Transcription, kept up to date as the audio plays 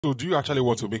So, do you actually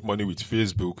want to make money with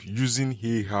Facebook using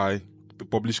AI to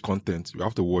publish content? You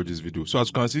have to watch this video. So, as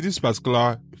you can see, this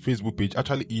particular Facebook page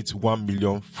actually hits 1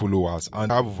 million followers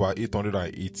and have over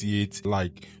 888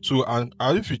 like. So, and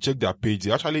if you check their page,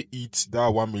 they actually hit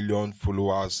that 1 million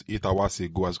followers 8 hours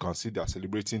ago. As you can see, they are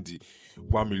celebrating the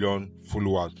 1 million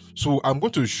followers. So, I'm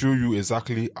going to show you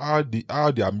exactly how they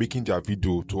are making their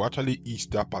video to actually hit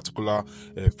that particular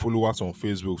followers on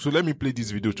Facebook. So, let me play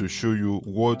this video to show you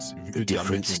what video The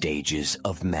different stages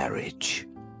of marriage.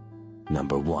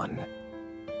 Number 1.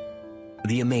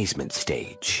 The amazement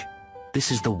stage.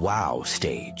 This is the wow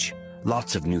stage.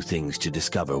 Lots of new things to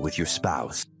discover with your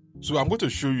spouse. So I'm going to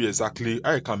show you exactly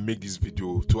how you can make this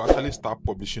video to actually start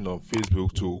publishing on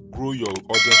Facebook to grow your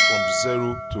audience from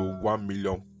 0 to 1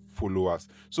 million followers.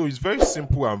 So it's very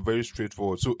simple and very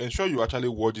straightforward. So ensure you actually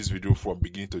watch this video from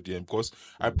beginning to the end, because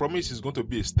I promise it's going to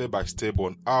be a step-by-step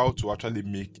on how to actually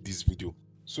make this video.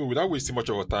 So without wasting much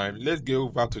of our time, let's get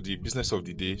over to the business of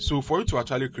the day. So for you to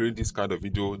actually create this kind of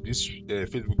video, this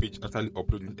Facebook page actually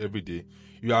uploading every day,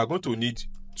 you are going to need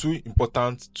two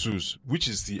important tools, which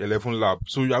is the Elevenlabs.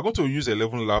 So you are going to use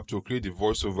Elevenlabs to create the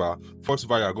voiceover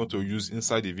you are going to use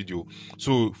inside the video.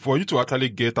 So for you to actually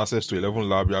get access to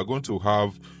Elevenlabs, you are going to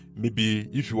have, maybe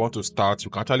if you want to start,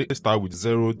 you can actually start with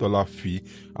 $0 fee,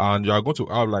 and you are going to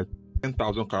have like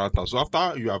 10,000 characters. So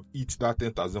after you have hit that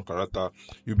 10,000 character,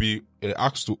 you'll be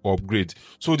asked to upgrade.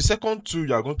 So the second tool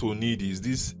you are going to need is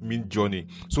this Midjourney.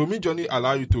 So Midjourney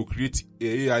allow you to create an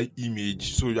AI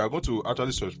image. So you are going to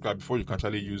actually subscribe before you can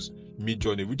actually use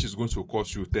Midjourney, which is going to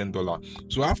cost you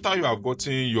 $10. So after you have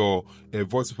gotten your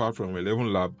voice file from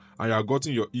Elevenlabs and you have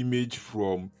gotten your image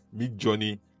from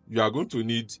Midjourney, you are going to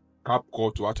need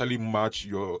Capcut to actually match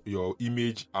your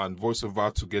image and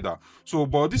voiceover together. So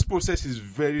but this process is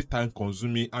very time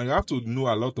consuming, and you have to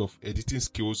know a lot of editing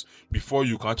skills before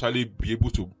you can actually be able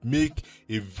to make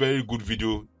a very good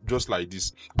video just like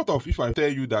this. What of if I tell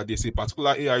you that there's a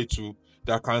particular AI tool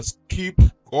that can skip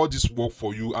all this work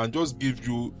for you and just give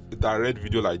you a direct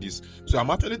video like this? So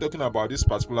I'm actually talking about this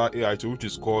particular AI tool, which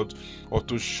is called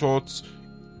AutoShorts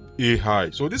AI.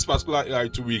 So this particular AI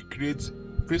tool will create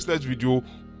faceless video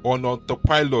on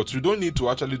autopilot. You don't need to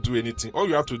actually do anything. All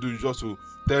you have to do is just to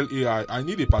tell AI, I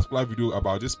need a particular video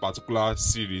about this particular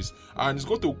series, and it's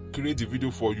going to create the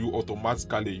video for you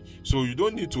automatically. So you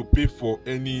don't need to pay for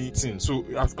anything. So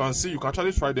as you can see, you can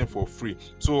actually try them for free.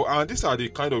 So and these are the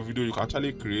kind of video you can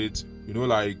actually create. You know,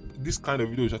 like this kind of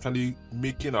video is actually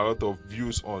making a lot of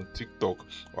views on TikTok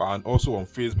and also on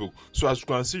Facebook. So as you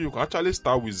can see, you can actually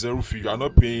start with zero fee. You are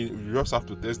not paying, you just have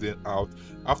to test them out.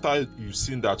 After you've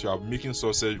seen that you are making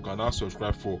success, you can now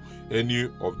subscribe for any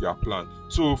of their plan.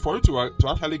 So for you to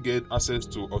actually get access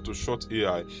to AutoShort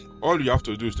AI, all you have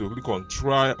to do is to click on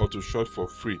try AutoShort for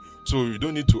free. So you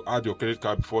don't need to add your credit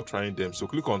card before trying them. So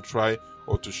click on try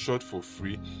AutoShort for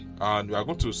free, and we are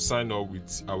going to sign up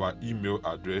with our email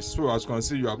address. So as you can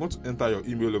see, you are going to enter your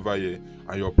email over here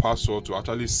and your password to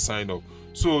actually sign up.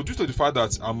 So due to the fact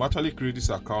that I'm actually creating this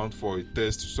account for a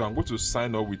test, so I'm going to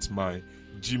sign up with my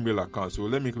Gmail account. So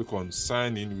let me click on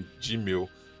sign in with Gmail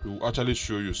to actually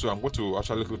show you. So I'm going to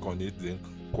actually click on it, then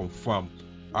confirm,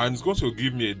 and it's going to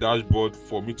give me a dashboard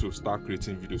for me to start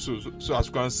creating videos. So as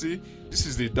you can see, this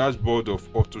is the dashboard of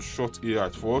AutoShort AI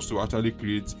for us to actually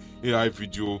create AI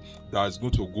video that is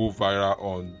going to go viral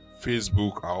on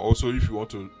Facebook, and also if you want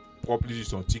to publish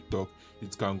it on TikTok,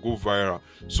 it can go viral.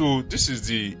 So this is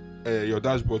the your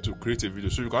dashboard to create a video.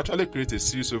 So you can actually create a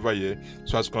series over here.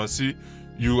 So as you can see,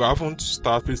 you haven't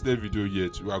started the video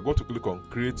yet. We are going to click on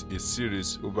create a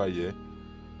series over here,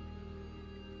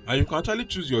 and you can actually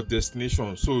choose your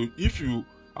destination. So if you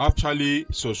actually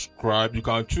subscribe, you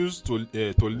can choose to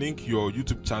link your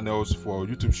YouTube channels for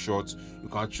YouTube Shorts. You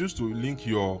can choose to link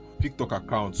your TikTok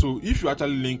account. So if you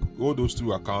actually link all those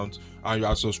two accounts and you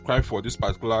are subscribed for this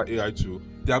particular AI tool,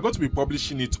 they are going to be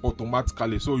publishing it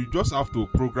automatically. So you just have to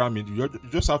program it, you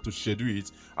just have to schedule it,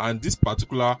 and this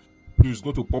particular tool is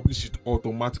going to publish it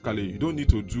automatically. You don't need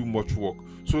to do much work.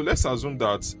 So let's assume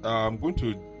that I'm going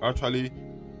to actually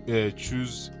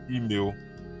choose email,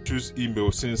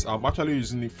 since I'm actually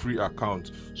using a free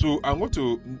account. So I'm going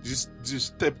to this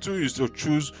step 2 is to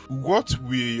choose what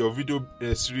will your video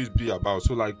series be about.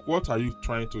 So like, what are you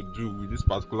trying to do with this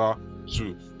particular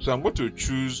tool? So I'm going to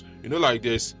choose, you know, like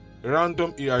there's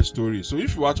random AI story. So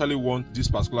if you actually want this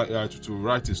particular AI to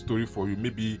write a story for you,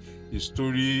 maybe a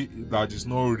story that is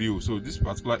not real, so this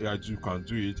particular AI can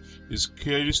do it. A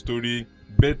scary story,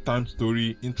 bedtime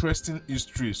story, interesting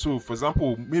history. So for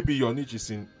example, maybe your niche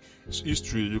is in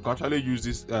history, you can actually use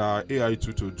this AI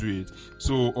tool to do it.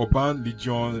 So urban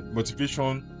legend,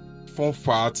 motivation, fun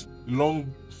fact,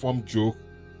 long form joke,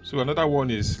 So another one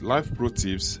is life pro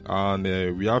tips, and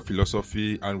we have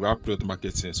philosophy, and we have product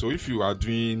marketing. So if you are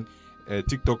doing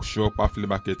TikTok shop affiliate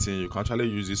marketing, you can actually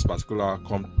use this particular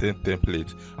content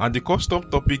template. And the custom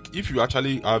topic, if you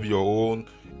actually have your own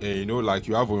like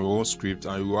you have your own script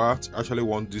and you actually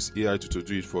want this AI to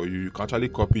do it for you, you can actually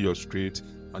copy your script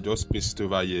and just paste it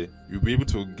over here. You'll be able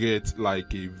to get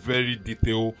like a very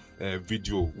detailed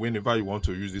video whenever you want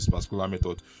to use this particular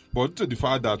method. But due to the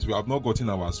fact that we have not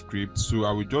gotten our script, so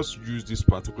I will just use this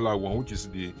particular one, which is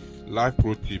the live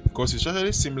pro tip, because it's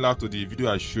actually similar to the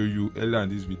video I showed you earlier in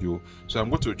this video. So I'm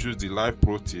going to choose the live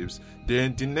pro tips.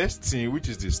 Then the next thing, which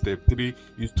is the step 3,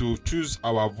 is to choose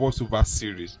our voiceover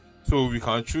series. So we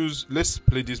can choose, let's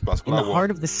play this particular one. In the heart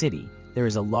of the city, there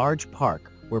is a large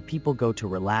park where people go to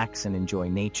relax and enjoy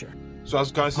nature. So as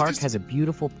you can see, the park has a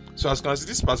beautiful... So as you can see,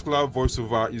 this particular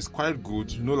voiceover is quite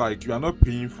good. You know, like you are not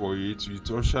paying for it,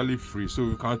 it's actually free. So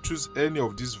you can choose any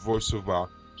of this voiceover.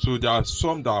 So there are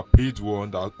some that are paid one,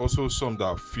 there are also some that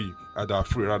are free, that are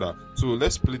free rather. So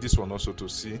let's play this one also to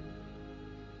see.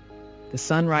 The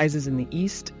sun rises in the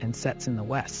east and sets in the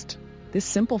west. This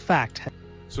simple fact...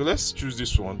 So let's choose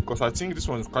this one because I think this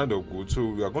one is kind of good. So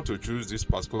we are going to choose this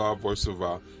particular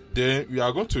voiceover. Then we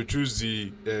are going to choose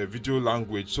the video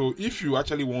language. So if you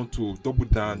actually want to double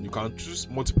down, you can choose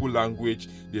multiple language.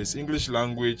 There's English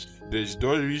language, there's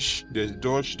Dutch,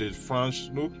 there's French.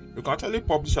 You can actually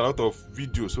publish a lot of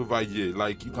videos over here.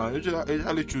 Like you can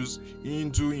actually choose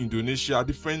Hindu, Indonesia,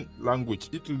 different language,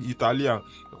 Italian.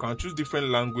 You can choose different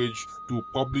language to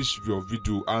publish your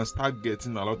video and start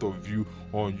getting a lot of view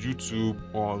on YouTube,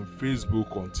 on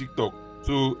Facebook, on TikTok.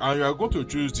 So and you are going to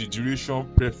choose the duration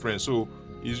preference. So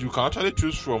you can actually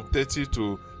choose from 30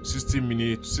 to 60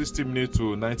 minutes, 60 minutes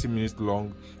to 90 minutes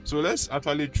long. So let's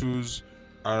actually choose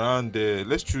around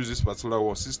let's choose this particular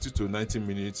one, 60 to 90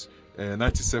 minutes,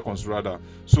 90 seconds rather.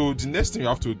 So the next thing you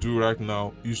have to do right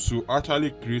now is to actually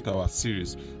create our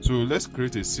series. So let's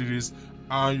create a series,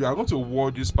 and you are going to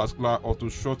watch this particular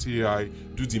AutoShort AI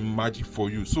do the magic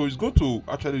for you. So it's going to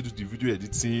actually do the video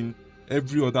editing,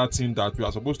 every other thing that we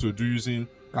are supposed to do using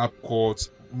Capcut,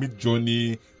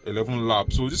 Midjourney,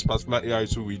 Elevenlabs. So this particular AI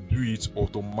tool will do it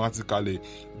automatically.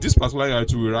 This particular AI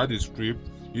tool will write a script.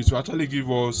 It will actually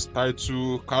give us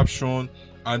title, caption,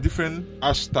 and different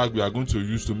hashtag we are going to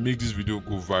use to make this video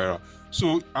go viral.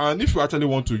 So, and if you actually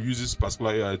want to use this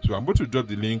particular AI tool, I'm going to drop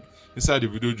the link inside the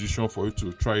video description for you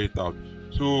to try it out.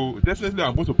 So definitely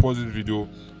I'm going to pause this video,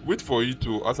 wait for you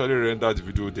to actually render the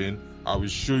video, then I will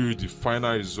show you the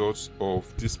final results of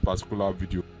this particular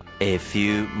video. A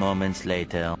few moments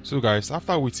later. So guys,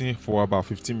 after waiting for about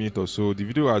 15 minutes or so, the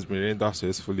video has been rendered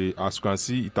successfully. As you can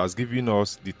see, it has given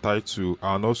us the title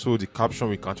and also the caption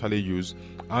we can actually use,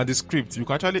 and the script. You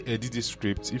can actually edit the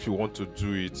script if you want to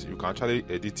do it. You can actually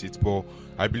edit it, but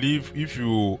I believe if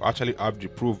you actually have the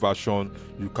pro version,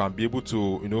 you can be able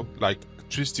to like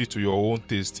twist it to your own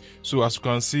taste. So as you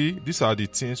can see, these are the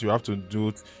things you have to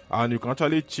do, and you can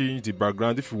actually change the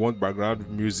background if you want background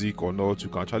music or not. You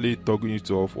can actually toggle it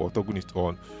off or toggle it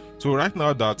on. So right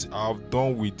now that I've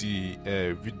done with the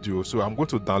video, so I'm going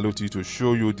to download it to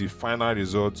show you the final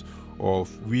result of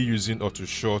we using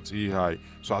AutoShort AI.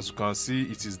 So as you can see,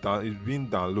 it's being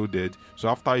downloaded. So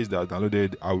after it's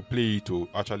downloaded, I will play it to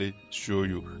actually show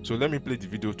you. So let me play the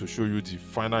video to show you the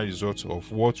final result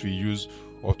of what we use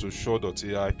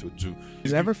AutoShort.ai to do.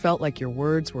 Have you ever felt like your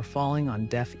words were falling on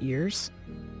deaf ears?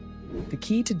 The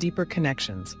key to deeper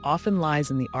connections often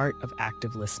lies in the art of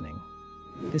active listening.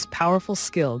 This powerful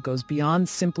skill goes beyond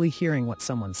simply hearing what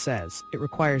someone says. It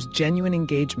requires genuine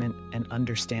engagement and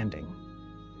understanding.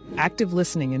 Active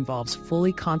listening involves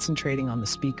fully concentrating on the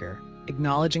speaker,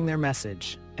 acknowledging their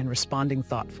message, and responding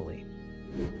thoughtfully.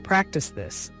 Practice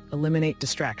this. Eliminate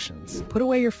distractions. Put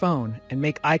away your phone and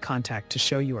make eye contact to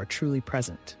show you are truly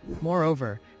present.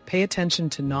 Moreover, pay attention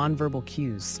to non-verbal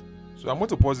cues. So I'm going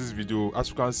to pause this video. As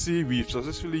you can see, we've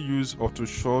successfully used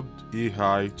AutoShort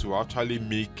AI to actually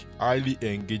make highly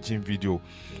engaging video.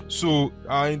 So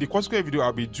in the consequent video,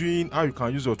 I'll be doing how you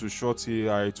can use AutoShort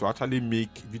AI to actually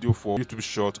make video for YouTube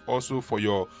short, also for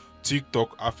your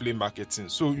TikTok affiliate marketing.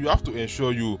 So you have to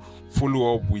ensure you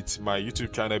follow up with my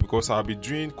YouTube channel, because I'll be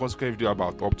doing consequent video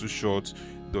about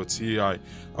AutoShort.ai. I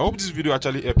hope this video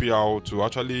actually help you out to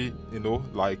actually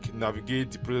like navigate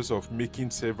the process of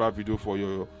making several videos for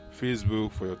your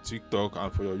Facebook, for your TikTok,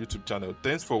 and for your YouTube channel.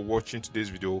 Thanks for watching today's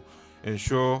video.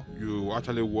 Ensure you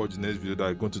actually watch the next video that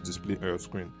I'm going to display on your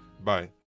screen. Bye.